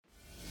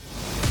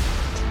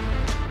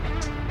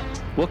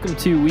Welcome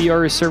to We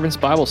Are His Servants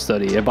Bible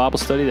Study, a Bible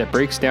study that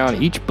breaks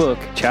down each book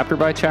chapter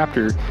by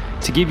chapter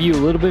to give you a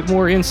little bit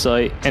more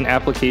insight and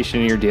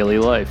application in your daily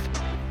life.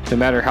 No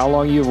matter how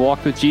long you have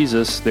walked with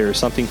Jesus, there is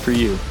something for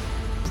you.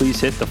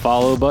 Please hit the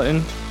follow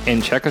button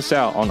and check us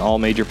out on all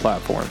major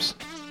platforms.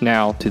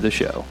 Now to the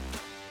show.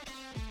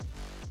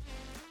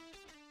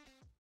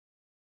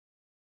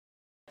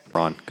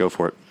 Ron, go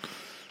for it.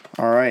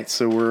 All right,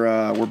 so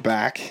we're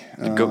back.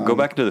 Go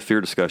back into the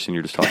fear discussion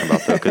you're just talking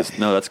about, though, because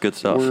no, that's good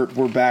stuff.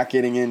 We're back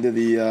getting into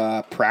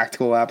the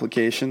practical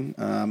application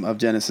of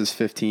Genesis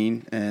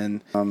 15,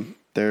 and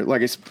there,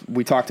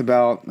 we talked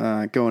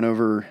about going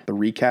over the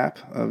recap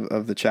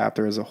of the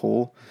chapter as a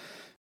whole.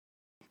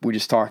 We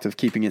just talked of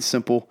keeping it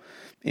simple,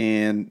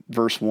 and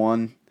verse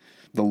 1,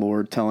 the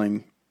Lord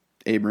telling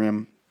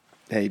Abram,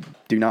 "Hey,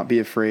 do not be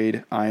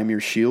afraid. I am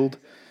your shield,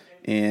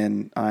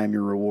 and I am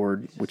your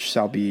reward, which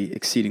shall be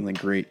exceedingly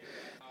great."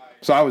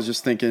 So I was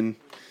just thinking,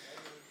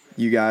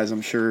 you guys, I'm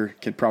sure,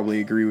 could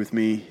probably agree with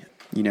me.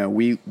 You know,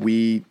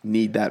 we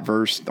need that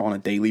verse on a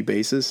daily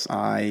basis.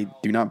 I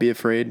do not be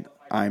afraid.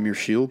 I am your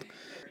shield.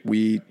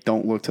 We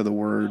don't look to the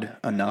word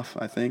enough,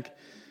 I think,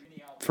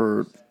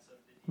 for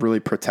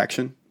really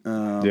protection,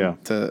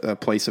 to a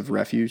place of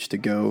refuge to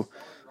go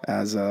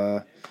as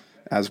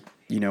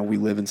you know, we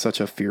live in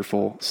such a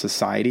fearful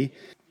society.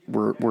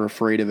 We're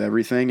afraid of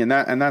everything, and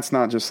that's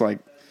not just like,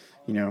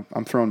 you know,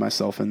 I'm throwing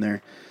myself in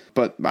there,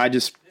 but I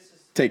just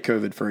take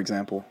COVID for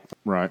example.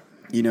 Right.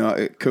 You know,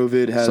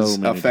 COVID has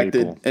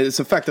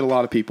affected a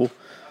lot of people,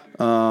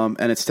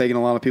 and it's taken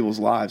a lot of people's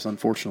lives.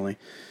 Unfortunately,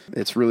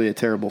 it's really a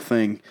terrible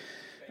thing.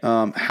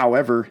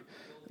 However,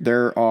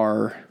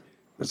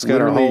 it's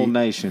got our whole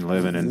nation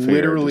living in fear.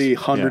 Literally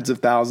hundreds of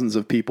thousands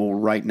of people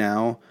right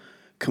now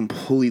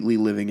completely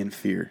living in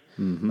fear,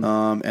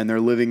 and they're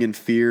living in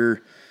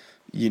fear.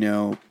 You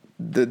know,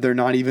 they're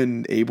not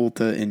even able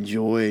to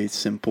enjoy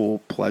simple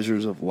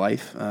pleasures of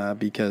life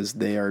because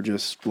they are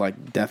just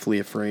like deathly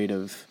afraid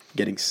of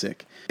getting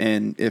sick.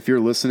 And if you're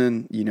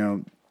listening, you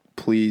know,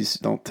 please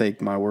don't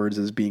take my words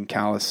as being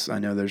callous. I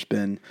know there's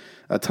been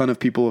a ton of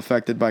people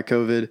affected by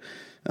COVID.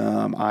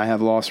 I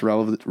have lost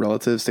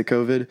relatives to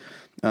COVID,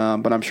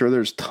 but I'm sure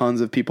there's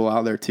tons of people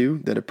out there too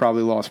that have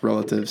probably lost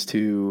relatives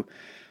to,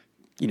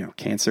 you know,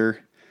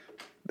 cancer,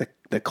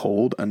 the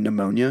cold, a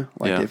pneumonia.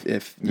 Like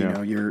if you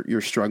know,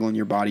 you're struggling,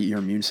 your body, your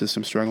immune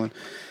system struggling.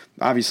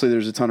 Obviously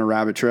there's a ton of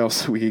rabbit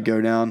trails we could go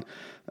down,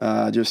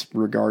 just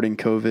regarding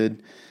COVID,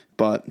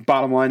 but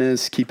bottom line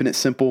is keeping it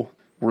simple.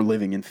 We're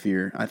living in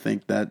fear. I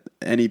think that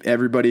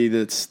everybody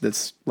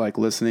that's like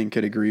listening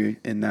could agree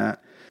in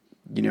that.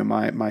 You know,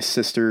 my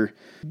sister,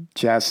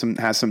 she has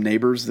some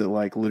neighbors that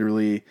like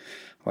literally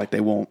like they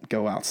won't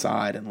go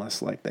outside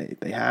unless like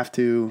they have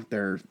to.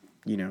 They're,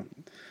 you know,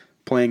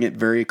 playing it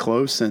very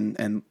close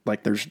and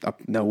like there's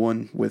no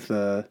one with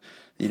a,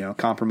 you know,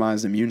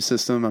 compromised immune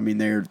system. I mean,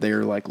 they're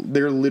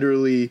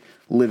literally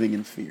living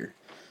in fear.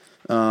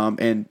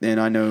 And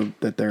I know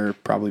that there are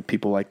probably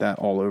people like that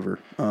all over.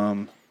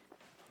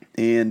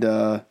 You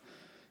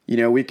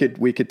know, we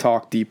could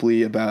talk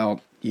deeply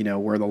about, you know,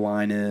 where the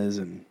line is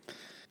and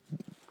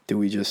do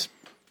we just,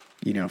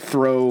 you know,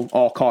 throw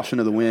all caution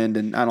to the wind?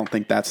 And I don't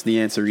think that's the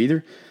answer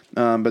either.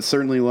 But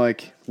certainly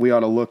like we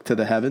ought to look to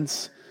the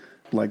heavens,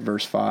 like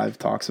verse 5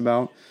 talks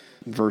about.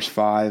 Verse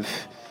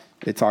 5,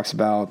 it talks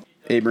about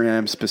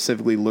Abraham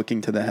specifically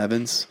looking to the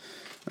heavens,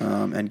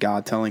 and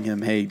God telling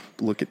him, "Hey,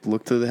 look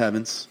to the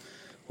heavens,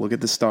 look at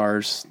the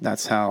stars.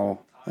 That's how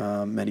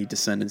many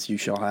descendants you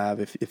shall have,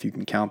 if you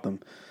can count them."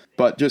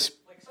 But just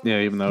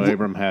even though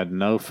Abram had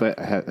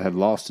had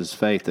lost his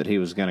faith that he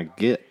was going to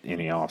get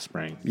any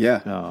offspring.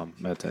 At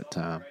that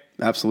time,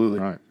 absolutely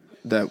right.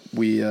 That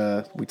we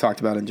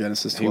talked about in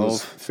Genesis 12. He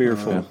was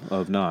fearful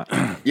of not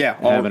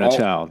having a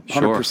child.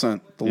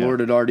 100%. The Lord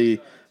had already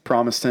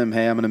promised him,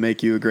 "Hey, I'm going to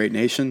make you a great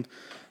nation."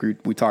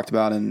 We talked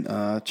about in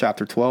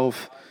chapter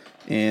 12,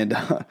 and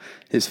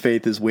his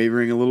faith is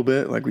wavering a little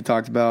bit, like we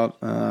talked about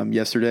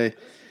yesterday,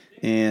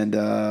 and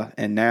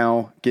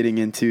now getting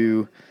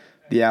into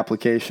the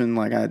application.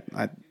 Like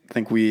I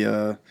think we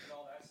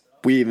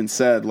even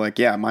said like,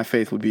 my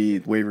faith would be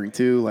wavering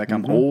too. Like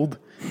I'm old.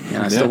 And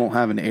I still don't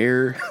have an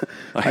heir.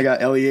 I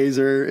got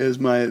Eliezer as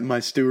my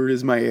steward,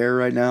 as my heir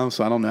right now.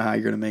 So I don't know how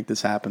you're going to make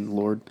this happen,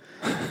 Lord.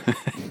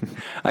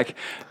 I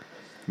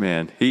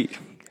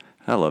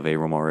love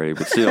Abram already,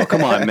 but still,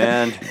 come on,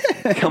 man.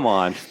 Come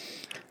on.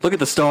 Look at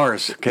the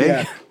stars, okay?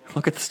 Yeah.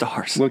 Look at the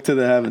stars. Look to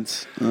the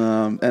heavens.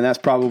 And that's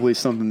probably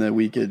something that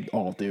we could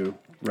all do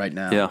right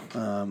now. Yeah.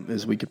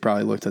 Is we could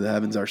probably look to the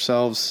heavens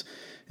ourselves.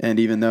 And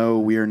even though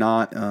we are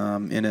not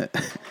in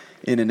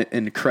an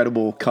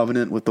incredible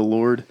covenant with the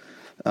Lord,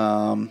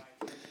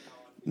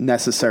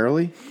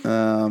 necessarily,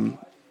 that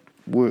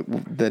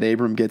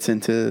Abram gets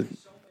into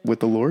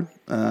with the Lord.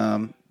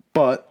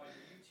 But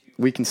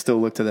we can still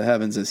look to the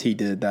heavens as he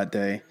did that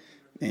day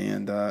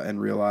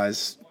and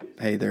realize,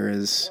 hey, there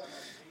is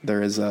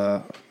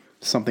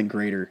something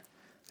greater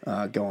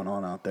going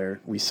on out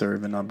there. We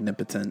serve an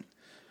omnipotent,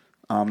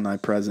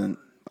 omnipresent,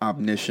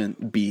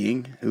 omniscient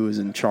being who is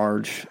in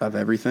charge of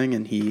everything,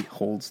 and he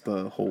holds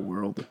the whole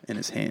world in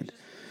his hand.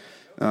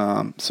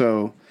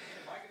 So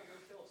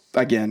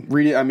again,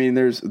 read it. I mean,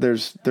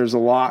 there's a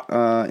lot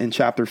in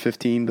chapter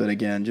 15, but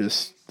again,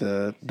 just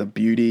the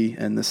beauty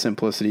and the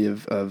simplicity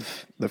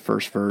of the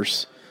first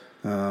verse.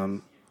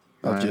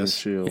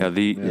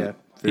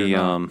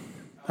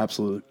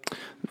 Absolutely.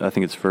 I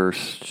think it's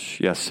verse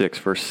 6.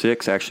 Verse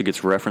 6 actually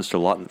gets referenced a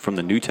lot from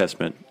the New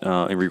Testament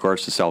in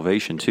regards to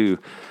salvation too.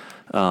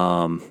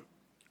 Like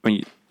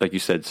you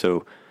said,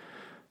 so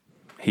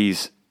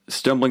he's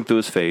stumbling through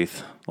his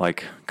faith.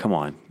 Like, come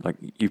on, like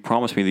you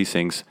promised me these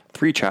things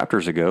 3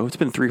 chapters ago. It's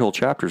been 3 whole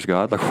chapters,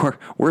 God. Like,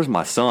 where's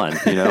my son?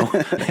 You know,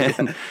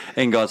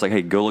 and God's like,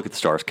 hey, go look at the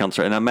stars, count the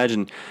stars. And I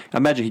imagine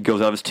he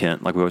goes out of his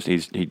tent, like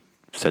he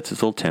sets his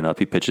little tent up.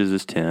 He pitches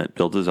his tent,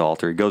 builds his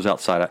altar. He goes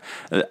outside.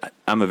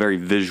 I'm a very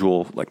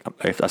visual, like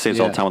I say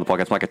this all the time on the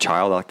podcast. I'm like a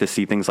child. I like to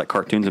see things like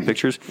cartoons and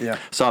pictures. Yeah.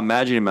 So I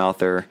imagine him out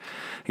there.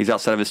 He's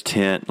outside of his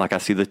tent. Like I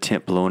see the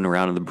tent blowing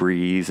around in the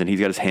breeze, and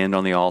he's got his hand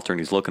on the altar, and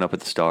he's looking up at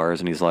the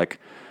stars, and he's like,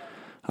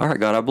 all right,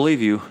 God, I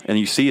believe you. And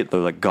you see it,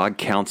 though, like God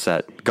counts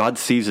that. God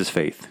sees his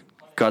faith.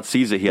 God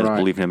sees that he has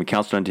belief in him. He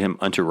counts it unto him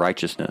unto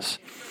righteousness.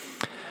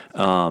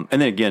 And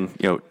then again,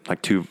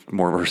 like 2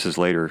 more verses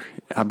later,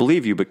 I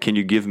believe you, but can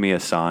you give me a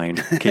sign?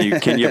 Can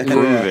you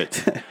prove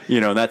it?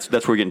 That's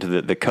where we get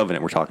into the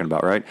covenant we're talking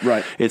about, right?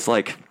 Right. It's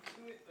like,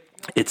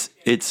 it's.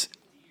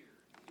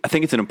 I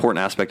think it's an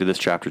important aspect of this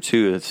chapter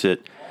too. It's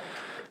that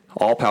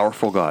all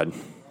powerful God.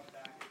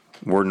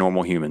 We're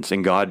normal humans,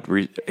 and God,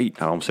 I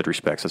almost said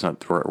respects. That's not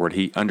the right word.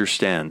 He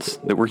understands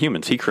that we're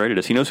humans. He created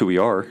us. He knows who we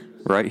are,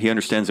 right? He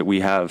understands that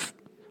we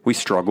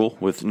struggle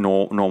with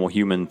normal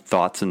human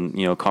thoughts and,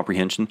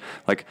 comprehension.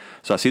 Like,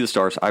 so I see the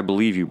stars, I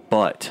believe you,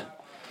 but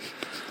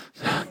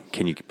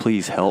can you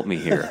please help me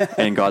here?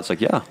 And God's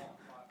like, yeah,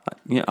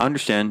 I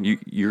understand.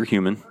 You're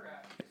human.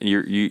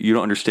 You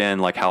don't understand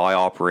like how I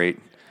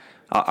operate.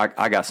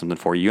 I got something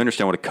for you. You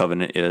understand what a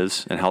covenant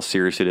is and how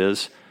serious it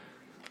is.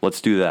 Let's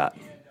do that.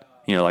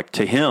 Like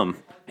to him,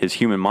 his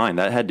human mind,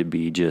 that had to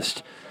be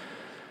just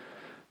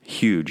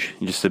huge,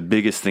 just the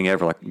biggest thing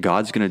ever. Like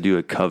God's going to do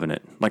a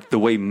covenant, like the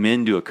way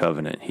men do a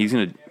covenant. He's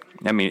going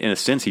to, in a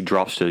sense, he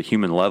drops to a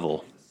human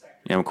level.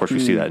 And of course we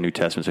see that in New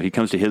Testament. So he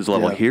comes to his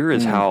level. Yeah. Here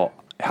is how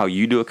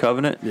you do a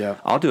covenant. Yeah.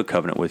 I'll do a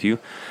covenant with you.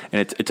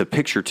 And it's a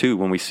picture too,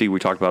 when we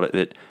talked about it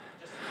that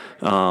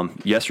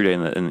yesterday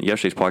in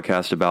yesterday's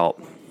podcast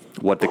about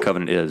what the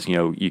covenant is.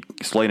 You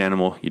slay an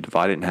animal, you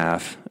divide it in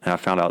half. And I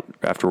found out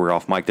after we were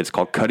off mic that it's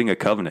called cutting a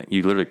covenant.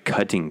 You literally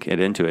cutting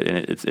it into it,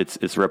 and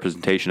it's a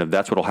representation of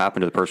that's what will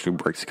happen to the person who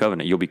breaks the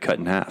covenant. You'll be cut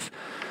in half.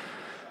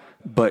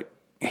 But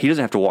he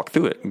doesn't have to walk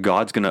through it.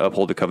 God's going to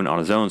uphold the covenant on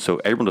his own. So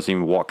Abram doesn't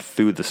even walk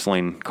through the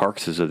slain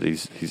carcasses of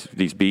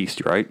these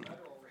beasts, right?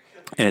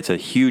 And it's a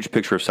huge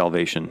picture of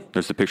salvation.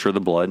 There's the picture of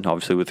the blood,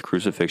 obviously with the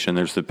crucifixion.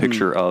 There's the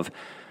picture of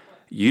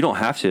you don't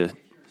have to.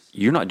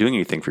 You're not doing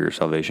anything for your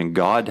salvation.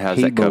 God has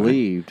that covenant.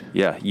 He believed.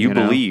 Yeah, you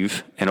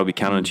believe, and it'll be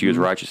counted unto you as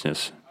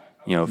righteousness.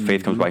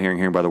 Faith comes by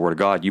hearing by the word of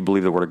God. You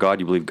believe the word of God.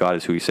 You believe God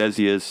is who he says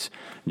he is.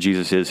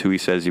 Jesus is who he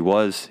says he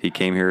was. He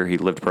came here. He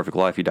lived a perfect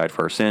life. He died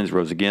for our sins,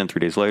 rose again 3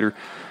 days later.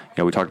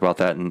 We talked about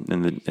that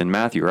in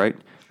Matthew, right?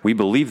 We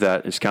believe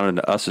that it's counted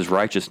to us as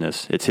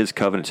righteousness. It's his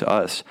covenant to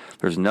us.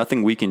 There's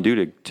nothing we can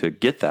do to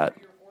get that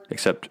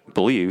except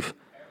believe.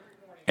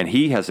 And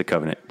he has the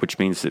covenant, which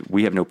means that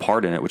we have no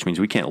part in it, which means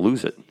we can't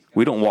lose it.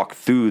 We don't walk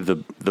through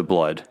the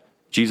blood.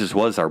 Jesus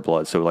was our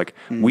blood, so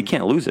we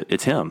can't lose it.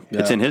 It's him.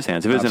 Yeah. It's in his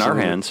hands. If it's in our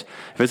hands,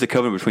 if it's a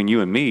covenant between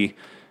you and me,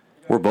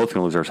 we're both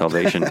going to lose our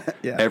salvation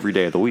every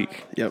day of the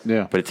week. Yep.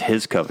 Yeah. But it's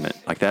his covenant.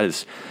 Like that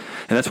is,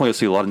 and that's why you'll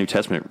see a lot of New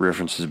Testament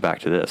references back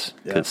to this.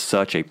 Yeah. It's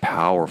such a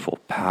powerful,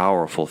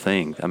 powerful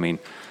thing. I mean,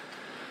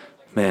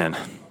 man.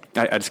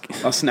 I just,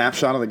 a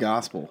snapshot of the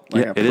gospel.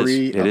 Like a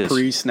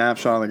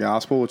pre-snapshot of the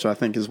gospel, which I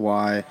think is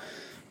why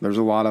there's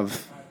a lot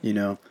of,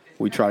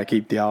 we try to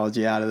keep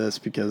theology out of this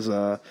because,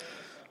 for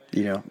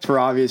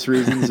obvious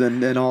reasons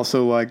and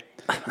also like,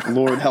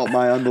 Lord help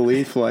my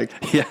unbelief. Like,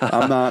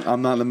 I'm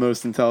not the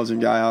most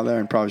intelligent guy out there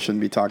and probably shouldn't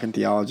be talking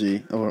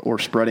theology or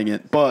spreading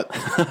it, but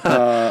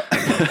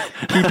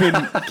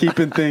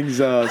keeping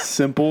things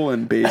simple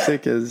and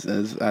basic as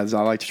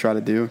I like to try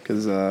to do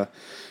because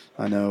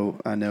I know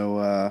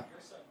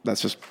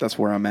that's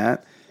where I'm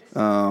at.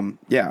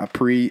 A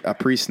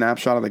pre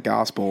snapshot of the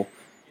gospel,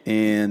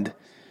 and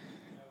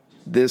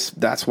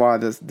that's why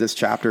this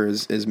chapter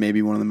is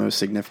maybe one of the most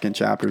significant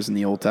chapters in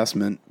the Old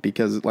Testament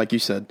because, like you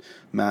said,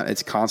 Matt,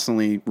 it's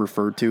constantly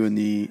referred to in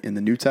the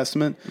New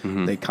Testament.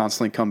 Mm-hmm. They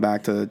constantly come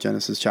back to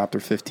Genesis chapter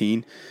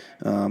 15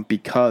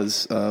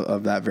 because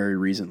of that very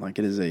reason. Like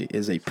it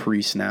is a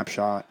pre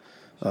snapshot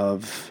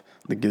of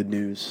the good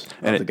news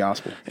of the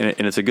gospel, and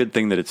it's a good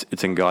thing that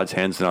it's in God's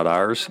hands, not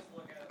ours.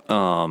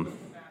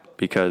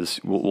 Because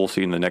we'll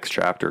see in the next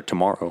chapter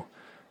tomorrow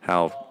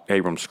how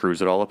Abram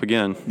screws it all up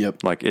again.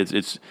 Yep. Like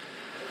it's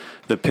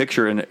the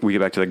picture, and we get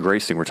back to the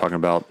grace thing we're talking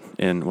about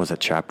in, was it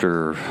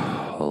chapter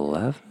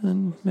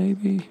 11,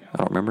 maybe? I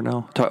don't remember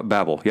now.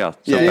 Babel, yeah.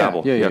 So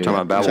Babel. Talking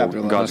about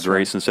Babel, God's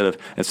grace, instead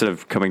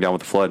of coming down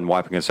with the flood and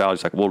wiping us out,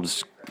 it's like, we'll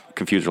just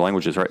confuse their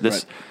languages, right?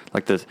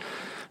 Like the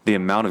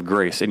amount of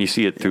grace, and you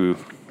see it through,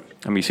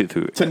 you see it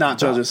through. To not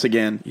judge us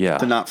again. Yeah.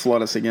 To not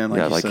flood us again,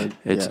 like you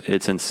said.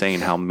 It's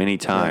insane how many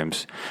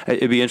times.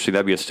 It'd be interesting,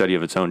 that'd be a study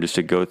of its own, just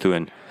to go through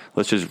and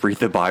let's just read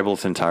the Bible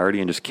its entirety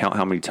and just count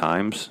how many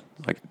times,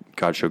 like,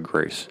 God showed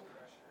grace.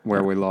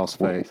 Where we lost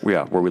faith.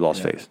 Where we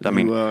lost faith. I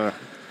mean, that'd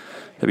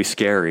be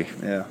scary.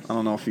 Yeah. I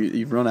don't know if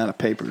you've run out of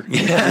paper.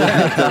 You're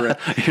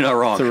not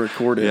wrong. To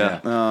record it.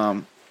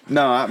 Yeah.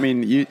 No, I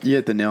mean, you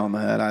hit the nail on the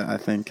head. I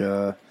think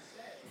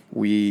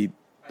we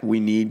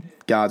need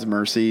God's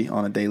mercy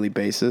on a daily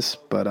basis,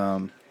 but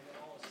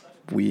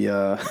we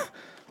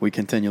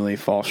continually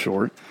fall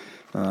short.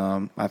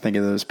 I think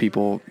of those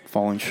people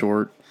falling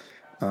short,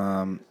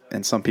 and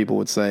some people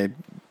would say,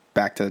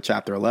 back to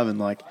chapter 11,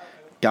 like,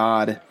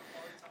 God,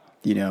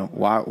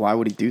 why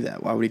would he do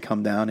that? Why would he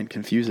come down and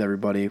confuse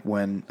everybody,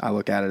 when I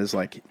look at it as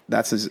like,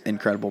 that's his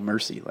incredible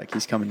mercy. Like,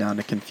 he's coming down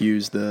to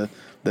confuse the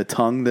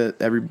tongue the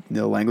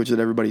language that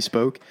everybody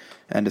spoke,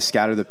 and to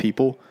scatter the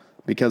people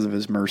because of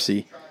his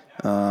mercy.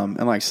 And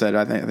like I said,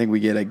 I think we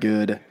get a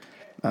good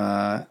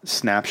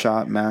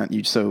snapshot, Matt,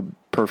 you so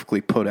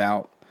perfectly pointed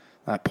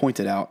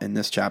out in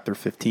this chapter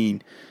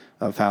 15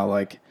 of how,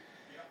 like,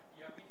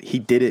 he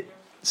did it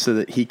so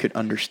that he could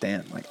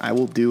understand. Like, I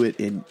will do it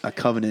in a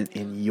covenant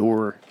in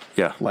your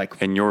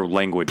in your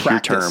language,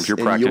 practice, your terms, your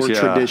practice, in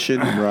your tradition,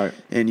 right?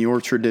 In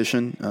your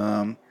tradition,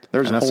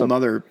 there's a whole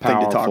other thing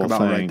to talk about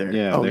right there.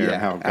 Yeah,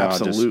 how God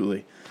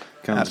absolutely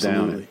comes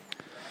down and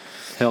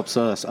helps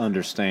us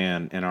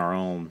understand in our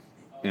own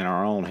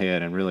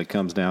head, and really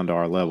comes down to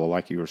our level,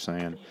 like you were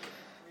saying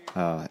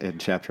in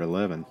chapter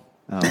 11.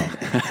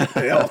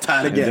 They all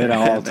tie together.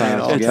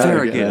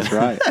 That's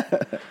right.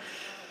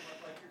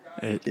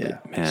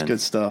 It's good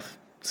stuff.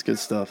 It's good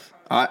stuff.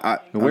 I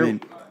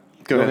mean,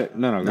 go ahead.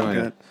 No, go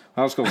ahead.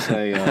 I was going to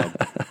say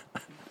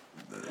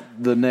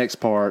the next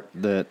part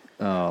that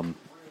of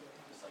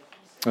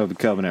the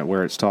covenant,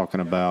 where it's talking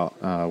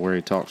about, where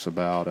he talks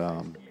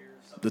about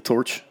the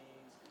torch.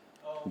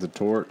 The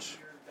torch.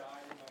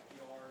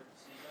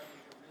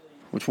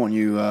 Which one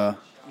you?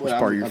 Which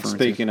part are you referring to?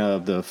 Speaking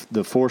of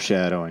the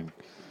foreshadowing.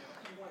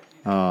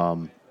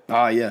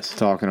 Yes.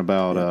 Talking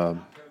about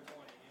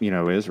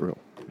Israel.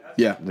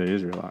 Yeah. The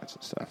Israelites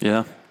and stuff.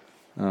 Yeah.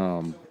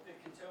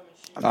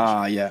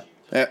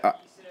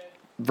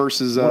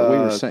 Verses, we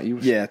were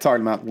saying,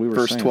 talking about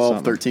verse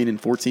 12, 13, and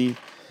 14,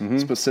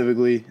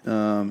 specifically,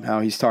 how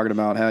he's talking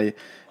about how you're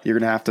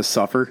going to have to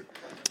suffer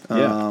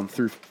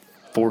through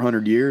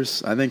 400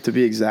 years, I think, to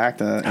be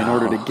exact, in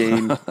order to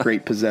gain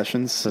great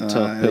possessions. It's a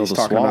tough pill he's to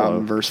talking swallow. about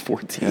in verse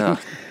 14.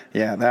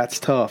 Yeah, that's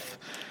tough.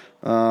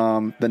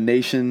 The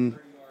nation,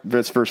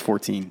 that's verse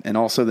 14, and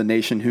also the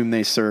nation whom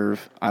they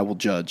serve, I will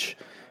judge.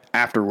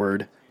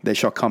 Afterward, they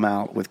shall come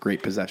out with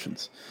great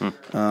possessions.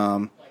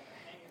 And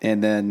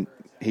then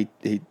he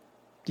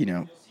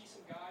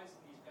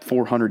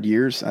 400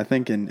 years, I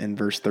think, in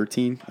verse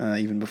 13,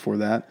 even before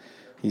that,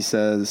 he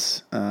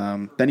says,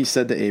 then he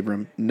said to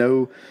Abram,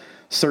 know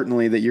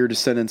certainly that your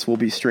descendants will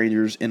be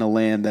strangers in a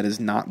land that is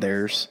not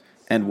theirs,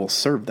 and will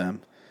serve them,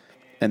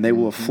 and they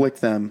will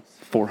afflict them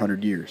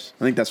 400 years.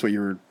 I think that's what you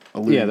were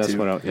alluding to.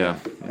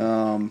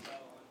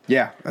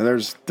 Yeah,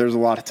 that's what there's a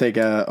lot to take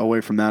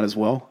away from that as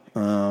well.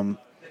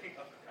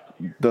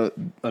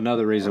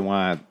 Another reason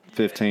why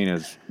 15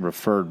 is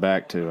referred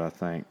back to, I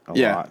think, a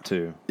lot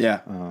too.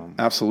 Yeah,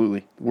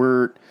 absolutely.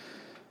 We're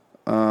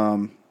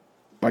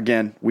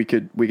again, we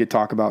could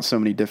talk about so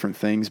many different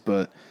things,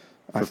 but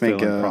I think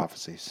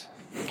prophecies.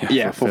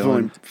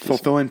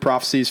 Fulfilling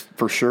prophecies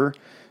for sure,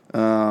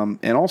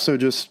 and also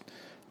just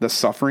the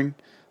suffering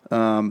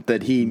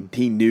that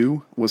he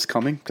knew was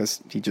coming,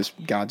 because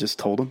God just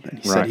told him, and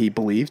he said he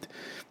believed.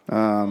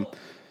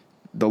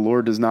 The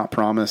Lord does not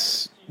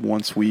promise,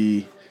 once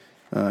we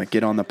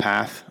get on the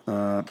path,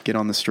 get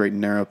on the straight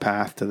and narrow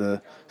path to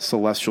the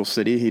celestial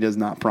city, he does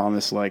not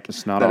promise that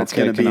it's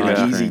going to be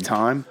an easy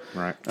time.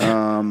 Right.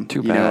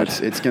 Too bad.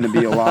 It's going to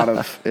be a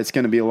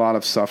lot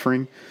of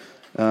suffering.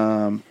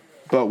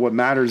 But what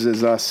matters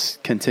is us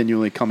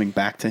continually coming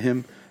back to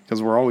him, because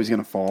we're always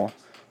going to fall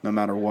no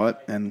matter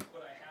what. And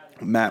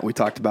Matt, we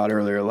talked about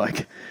earlier,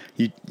 like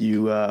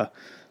you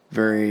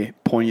very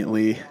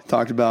poignantly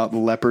talked about the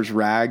leper's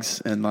rags,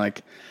 and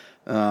like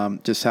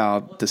just how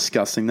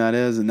disgusting that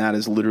is. And that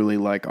is literally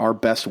like our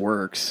best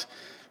works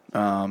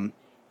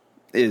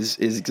is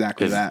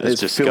exactly that.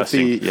 It's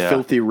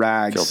filthy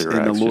rags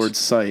in the Lord's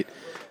sight,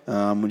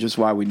 which is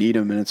why we need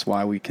him, and it's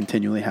why we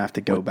continually have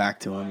to go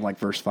back to him. Like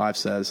verse 5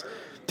 says,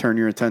 turn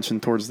your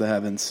attention towards the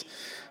heavens,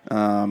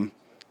 and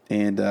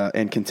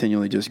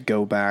continually just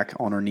go back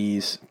on our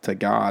knees to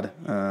God,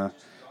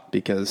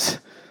 because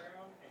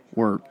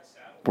we're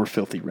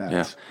filthy rags.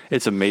 Yeah.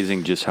 It's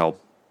amazing just how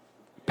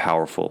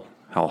powerful,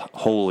 how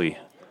holy,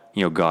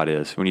 God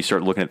is. When you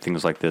start looking at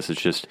things like this,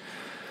 it's just,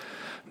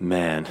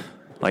 man,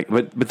 like,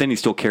 but then he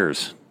still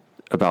cares.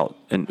 about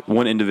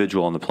one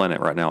individual on the planet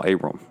right now,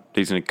 Abram.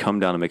 He's going to come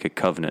down and make a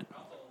covenant,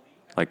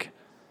 like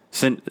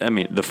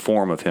the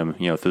form of him,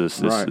 through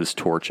this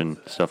torch and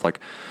stuff. Like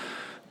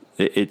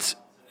it's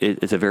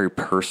a very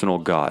personal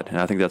God, and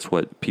I think that's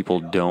what people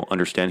don't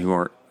understand who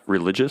aren't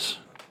religious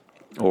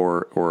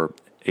or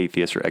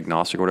atheist or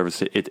agnostic or whatever.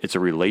 It's a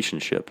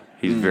relationship.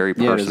 He's very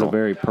personal. Yeah, it's a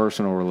very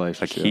personal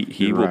relationship. Like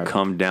he will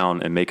come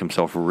down and make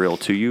himself real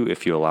to you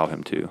if you allow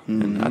him to.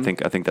 And I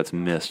think that's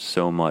missed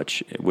so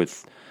much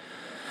with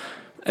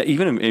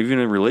even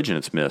in religion.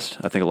 It's missed.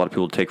 I think a lot of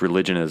people take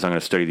religion as, I'm going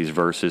to study these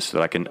verses so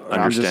that I can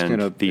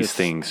understand these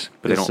things,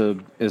 but they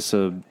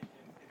don't.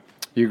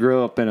 You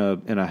grow up in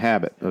a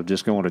habit of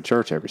just going to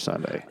church every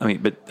Sunday. I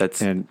mean, but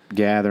that's and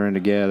gathering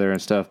together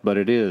and stuff. But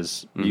it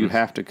is you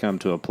have to come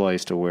to a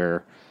place to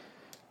where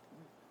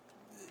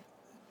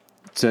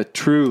to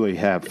truly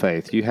have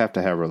faith, you have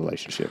to have a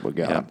relationship with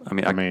God.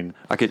 Yeah. I mean,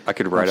 I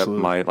could write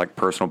absolutely. up my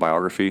personal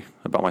biography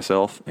about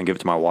myself and give it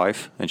to my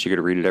wife, and she could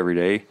read it every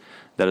day.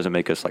 That doesn't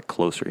make us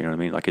closer. You know what I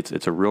mean? Like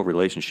it's a real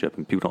relationship,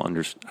 and people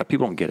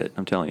don't get it.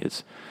 I'm telling you,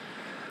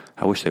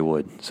 I wish they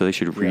would. So they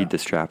should read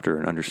this chapter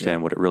and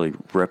understand what it really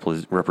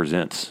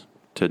represents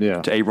to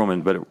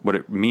Abram, but what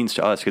it means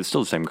to us. 'Cause it's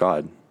still the same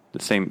God, the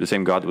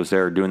same God that was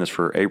there doing this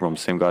for Abram, the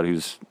same God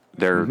who's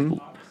there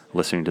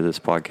listening to this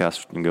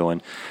podcast and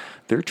going,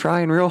 they're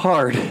trying real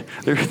hard.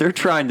 They're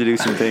trying to do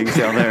some things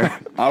down there.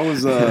 I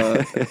was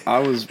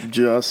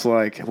just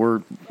like,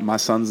 my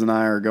sons and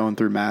I are going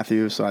through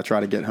Matthew, so I try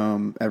to get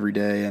home every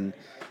day, and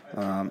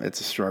it's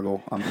a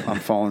struggle. I'm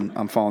falling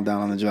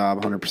down on the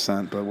job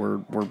 100%, but we're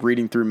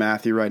reading through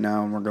Matthew right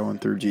now, and we're going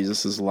through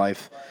Jesus's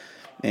life,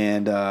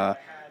 and I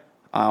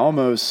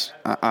almost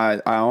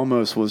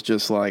was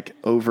just like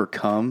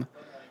overcome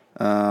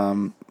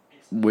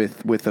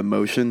with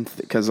emotion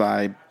because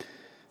I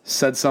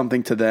said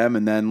something to them,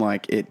 and then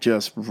it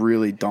just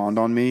really dawned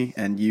on me,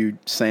 and you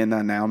saying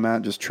that now,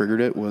 Matt, just triggered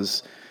it.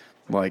 Was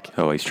like,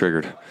 oh, he's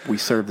triggered. We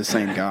serve the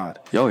same God.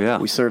 Oh yeah,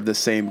 we serve the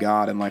same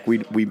God, and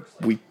we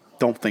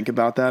don't think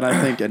about that,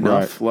 I think,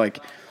 enough. Right.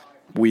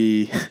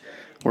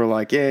 We're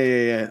like,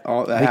 yeah.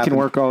 All that he can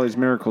work all these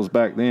miracles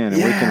back then, and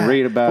we can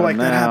read about them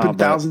now. That happened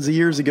thousands of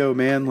years ago,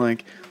 man.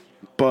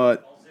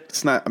 But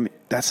it's not. I mean,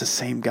 that's the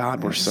same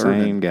God we're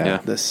serving. Same God. Yeah.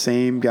 The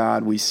same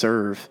God we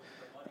serve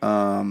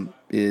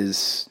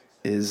is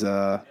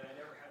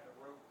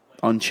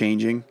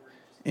unchanging,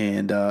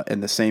 and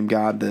the same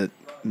God that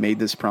made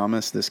this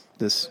promise,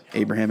 this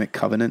Abrahamic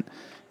covenant,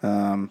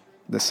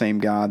 the same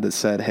God that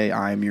said, "Hey,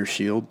 I am your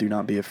shield. Do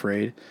not be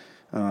afraid."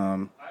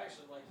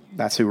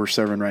 That's who we're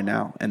serving right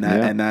now, and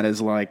that is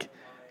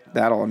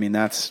that'll. I mean,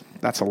 that's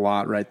a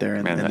lot right there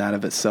in that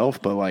of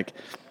itself. But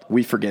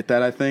we forget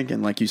that, I think,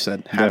 and like you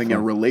said, having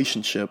a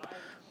relationship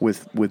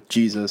with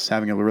Jesus,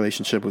 having a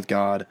relationship with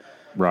God,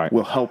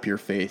 will help your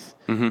faith.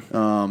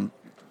 Mm-hmm.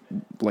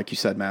 Like you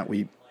said, Matt,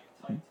 we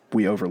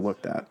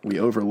overlook that. We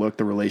overlook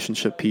the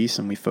relationship piece,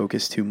 and we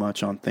focus too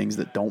much on things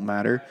that don't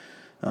matter,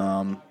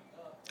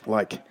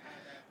 like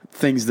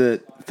things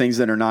that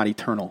are not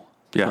eternal.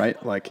 Yeah. Right.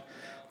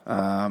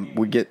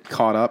 We get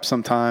caught up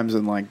sometimes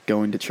in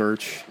going to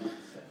church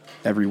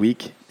every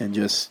week and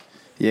just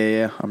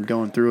I'm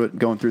going through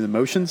the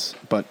motions,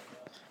 but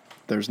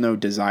there's no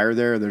desire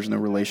there. There's no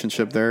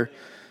relationship there.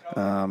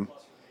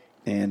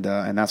 And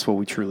that's what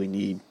we truly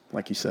need,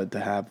 like you said, to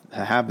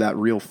have that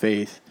real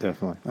faith.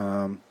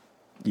 Definitely.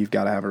 You've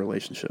got to have a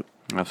relationship.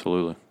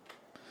 Absolutely.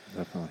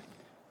 Definitely.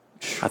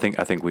 I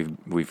think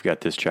we've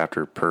got this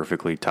chapter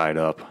perfectly tied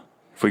up.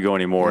 If we go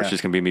any more, it's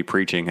just going to be me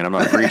preaching, and I'm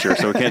not a preacher,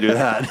 so we can't do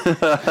that.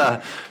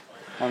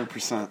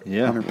 100%.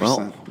 Yeah.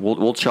 100%. Well,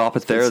 we'll chop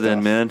it there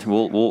then, man.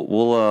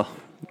 We'll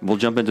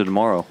jump into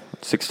tomorrow.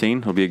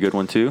 16 will be a good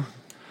one too.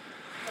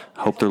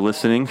 Hope they're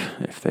listening.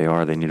 If they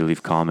are, they need to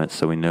leave comments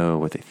so we know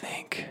what they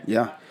think.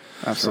 Yeah,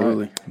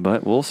 absolutely. Right.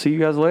 But we'll see you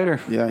guys later.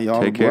 Yeah,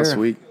 y'all Take have a blessed care.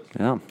 week.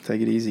 Yeah. Take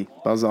it easy.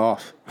 Buzz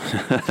off.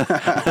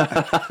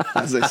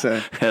 As they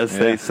say.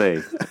 They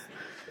say.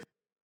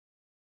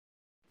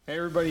 Hey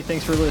everybody,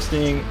 thanks for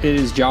listening. It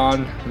is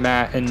John,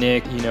 Matt, and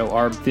Nick.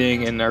 Our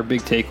thing and our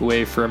big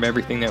takeaway from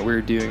everything that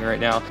we're doing right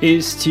now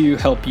is to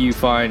help you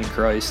find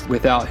Christ.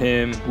 Without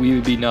him, we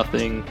would be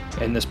nothing,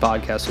 and this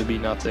podcast would be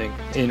nothing.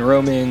 In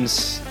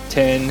Romans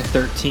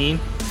 10:13,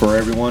 For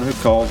everyone who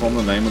calls on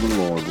the name of the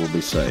Lord will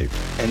be saved.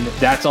 and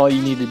that's all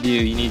you need to do.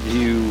 You need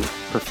to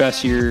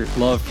profess your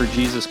love for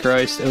Jesus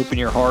Christ, open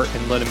your heart,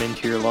 and let him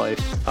into your life.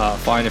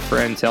 Find a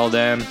friend, tell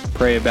them,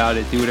 pray about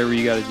it, do whatever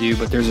you got to do.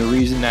 But there's a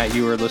reason that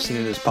you are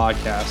listening to this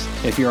podcast.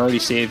 If you're already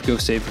saved, go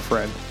save a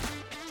friend.